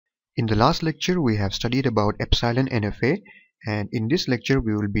In the last lecture, we have studied about Epsilon NFA, and in this lecture,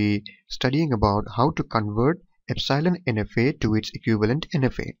 we will be studying about how to convert Epsilon NFA to its equivalent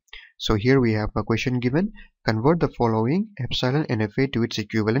NFA. So here we have a question given, convert the following Epsilon NFA to its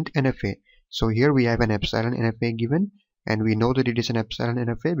equivalent NFA. So here we have an Epsilon NFA given, and we know that it is an Epsilon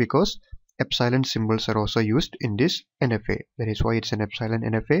NFA because Epsilon symbols are also used in this NFA. That is why it's an Epsilon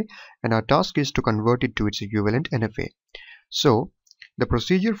NFA, and our task is to convert it to its equivalent NFA. So the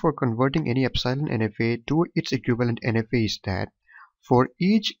procedure for converting any Epsilon NFA to its equivalent NFA is that for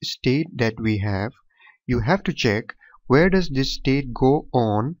each state that we have, you have to check where does this state go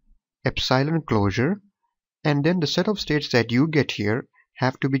on Epsilon closure, and then the set of states that you get here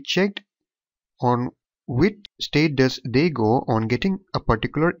have to be checked on which state does they go on getting a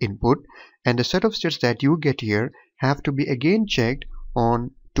particular input, and the set of states that you get here have to be again checked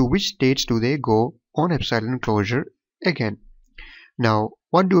on to which states do they go on Epsilon closure again. Now,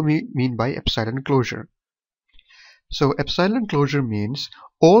 what do we mean by Epsilon closure? So Epsilon closure means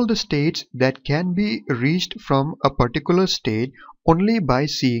all the states that can be reached from a particular state only by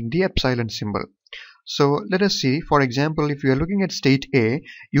seeing the Epsilon symbol. So let us see, for example, if you are looking at state A,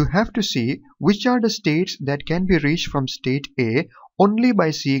 you have to see which are the states that can be reached from state A only by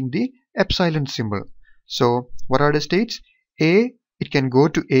seeing the Epsilon symbol. So what are the states? A, it can go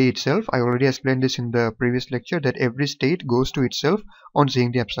to A itself. I already explained this in the previous lecture that every state goes to itself on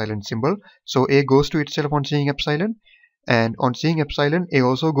seeing the Epsilon symbol. So A goes to itself on seeing Epsilon, and on seeing Epsilon, A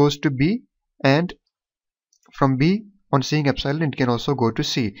also goes to B, and from B on seeing Epsilon, it can also go to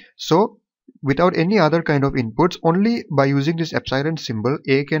C. So without any other kind of inputs, only by using this Epsilon symbol,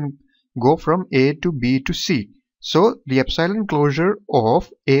 A can go from A to B to C. So the Epsilon closure of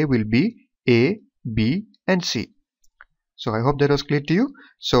A will be A, B, and C. So I hope that was clear to you.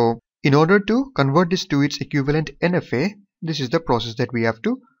 So in order to convert this to its equivalent NFA, this is the process that we have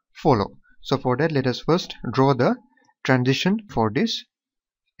to follow. So for that, let us first draw the transition for this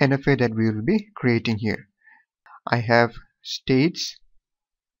NFA that we will be creating here. I have states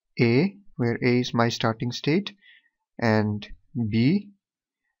A, where A is my starting state, and B,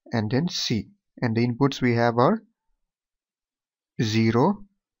 and then C. And the inputs we have are 0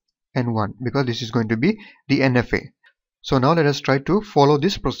 and 1, because this is going to be the NFA. So now let us try to follow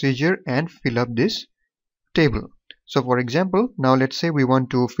this procedure and fill up this table. So for example, now let's say we want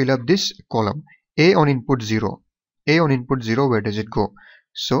to fill up this column. A on input 0. A on input 0, where does it go?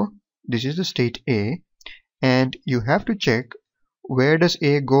 So this is the state A, and you have to check where does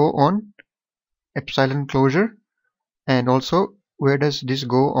A go on Epsilon closure, and also where does this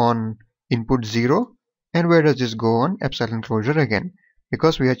go on input 0, and where does this go on Epsilon closure again,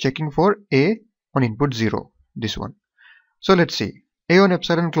 because we are checking for A on input 0, this one. So let's see, A on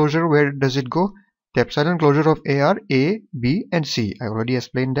Epsilon closure, where does it go? The Epsilon closure of A are A, B, and C. I already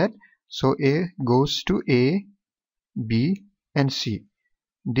explained that. So A goes to A, B, and C.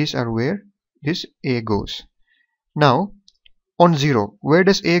 These are where this A goes. Now on 0, where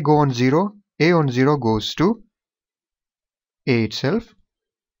does A go on 0? A on 0 goes to A itself.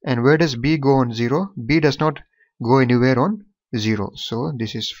 And where does B go on 0? B does not go anywhere on 0. So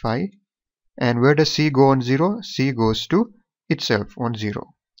this is 5. And where does C go on 0? C goes to itself on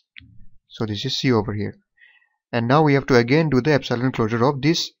 0. So this is C over here. And now we have to again do the Epsilon closure of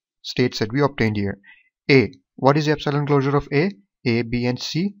these states that we obtained here. A. What is the Epsilon closure of A? A, B, and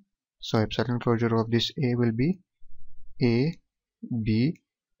C. So Epsilon closure of this A will be A, B,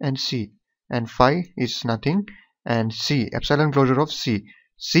 and C. And phi is nothing. And C. Epsilon closure of C.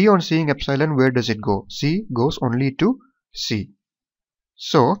 C on seeing Epsilon, where does it go? C goes only to C.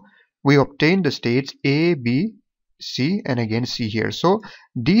 So we obtain the states A, B, C, and again C here. So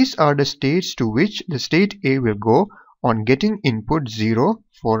these are the states to which the state A will go on getting input 0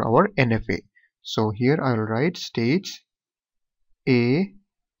 for our NFA. So here I will write states A,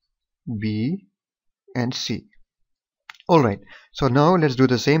 B, and C. Alright, so now let's do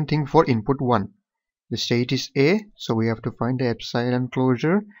the same thing for input 1. The state is A, so we have to find the Epsilon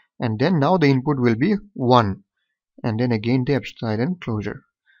closure, and then now the input will be 1, and then again the Epsilon closure.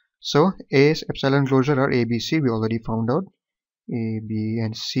 So A's Epsilon closure are A, B, C. We already found out A, B,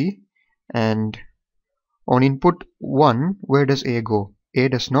 and C. And on input 1, where does A go? A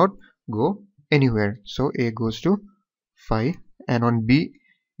does not go anywhere. So A goes to 5. And on B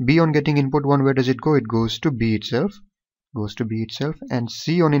on getting input 1, where does it go? It goes to B itself. And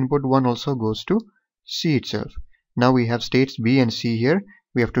C on input 1 also goes to C itself. Now we have states B and C here.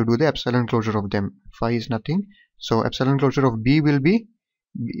 We have to do the Epsilon closure of them. Phi is nothing. So Epsilon closure of B will be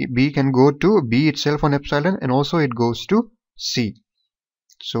B can go to B itself on Epsilon, and also it goes to C.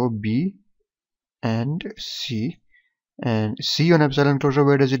 So B and C. And C on epsilon closure,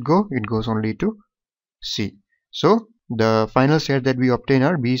 where does it go? It goes only to C. So the final state that we obtain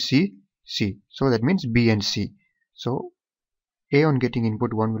are B, C, C. So that means B and C. So A on getting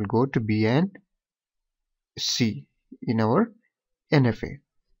input 1 will go to B and C in our NFA.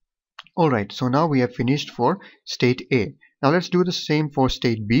 Alright, so now we have finished for state A. Now let's do the same for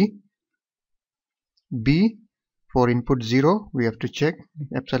state B. B, for input 0, we have to check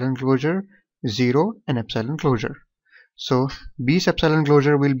epsilon closure, 0 and epsilon closure. So B's epsilon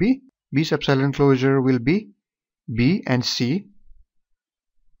closure will be B and C.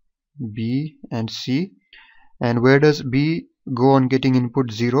 B and C. And where does B go on getting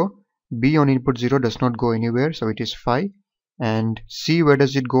input 0? B on input 0 does not go anywhere, so it is phi. And C, where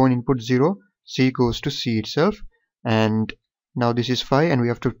does it go on input 0? C goes to C itself. And now this is phi, and we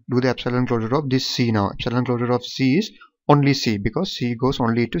have to do the epsilon closure of this C now. Epsilon closure of C is only C, because C goes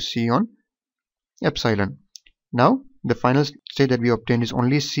only to C on epsilon. Now the final state that we obtain is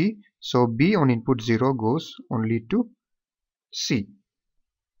only C, so B on input 0 goes only to C.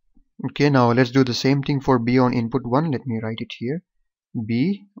 Okay, now let's do the same thing for B on input 1. Let me write it here.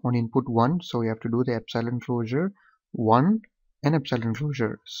 B on input 1, so we have to do the epsilon closure 1 and epsilon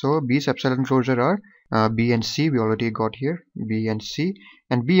closure. So B's epsilon closure are B and C. We already got here B and C.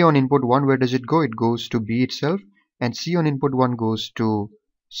 And B on input 1, where does it go? It goes to B itself. And C on input 1 goes to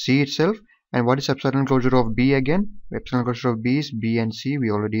C itself. And what is epsilon closure of B again? Epsilon closure of B is B and C.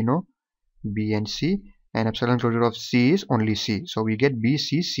 We already know B and C. And epsilon closure of C is only C. So we get B,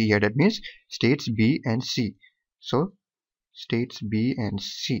 C, C here. That means states B and C. So states B and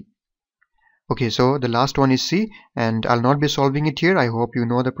C. Okay, so the last one is C, and I'll not be solving it here. I hope you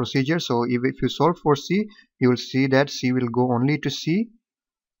know the procedure. So if you solve for C, you will see that C will go only to C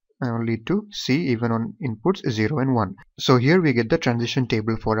even on inputs 0 and 1. So here we get the transition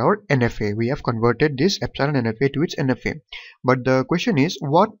table for our NFA. We have converted this epsilon NFA to its NFA. But the question is,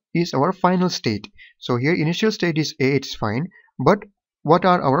 what is our final state? So here initial state is A, it's fine. But what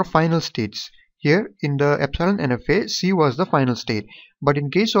are our final states? Here in the epsilon NFA, C was the final state. But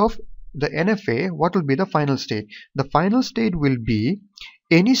in case of the NFA, what will be the final state? The final state will be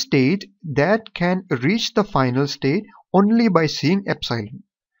any state that can reach the final state only by seeing epsilon.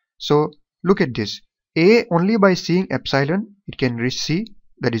 So look at this. A, only by seeing epsilon it can reach C,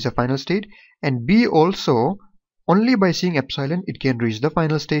 that is the final state. And B also, only by seeing epsilon it can reach the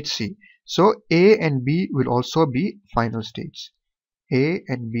final state C. So A and B will also be final states. A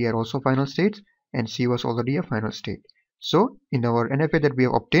and B are also final states, and C was already a final state. So in our NFA that we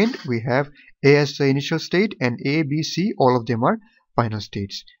have obtained, we have A as the initial state, and A, B, C, all of them are final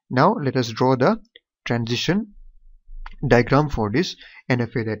states. Now let us draw the transition diagram for this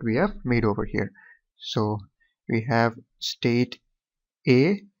NFA that we have made over here. So we have state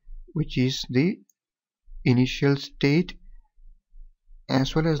A, which is the initial state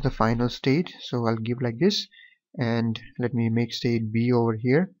as well as the final state. So I'll give like this, and let me make state B over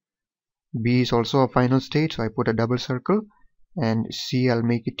here. B is also a final state, so I put a double circle. And C, I'll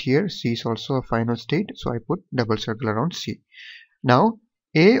make it here. C is also a final state, so I put double circle around C. Now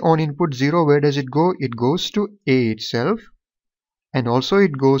A on input 0, where does it go? It goes to A itself, and also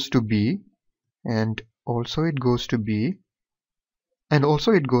it goes to B, and also it goes to B, and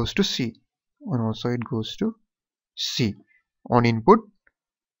also it goes to C, and also it goes to C on input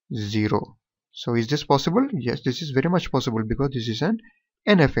 0. So is this possible? Yes, this is very much possible, because this is an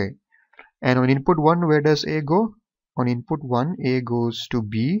NFA. And on input 1, where does A go? On input 1, A goes to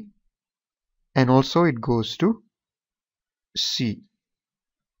B, and also it goes to C.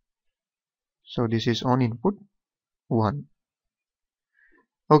 So this is on input 1.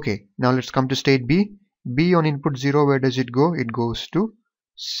 Okay, now let's come to state B. B on input 0, where does it go? It goes to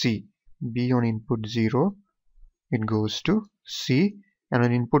C. B on input 0, it goes to C. And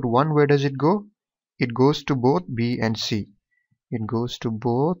on input 1, where does it go? It goes to both B and C. It goes to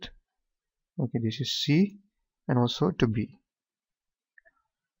both. Okay, this is C, and also to B.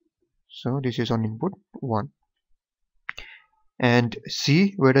 So this is on input 1. And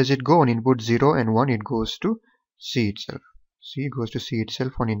C, where does it go? On input 0 and 1, it goes to C itself. C goes to C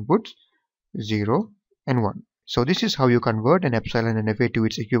itself on inputs 0 and 1. So this is how you convert an epsilon NFA to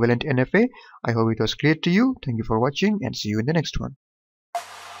its equivalent NFA. I hope it was clear to you. Thank you for watching, and see you in the next one.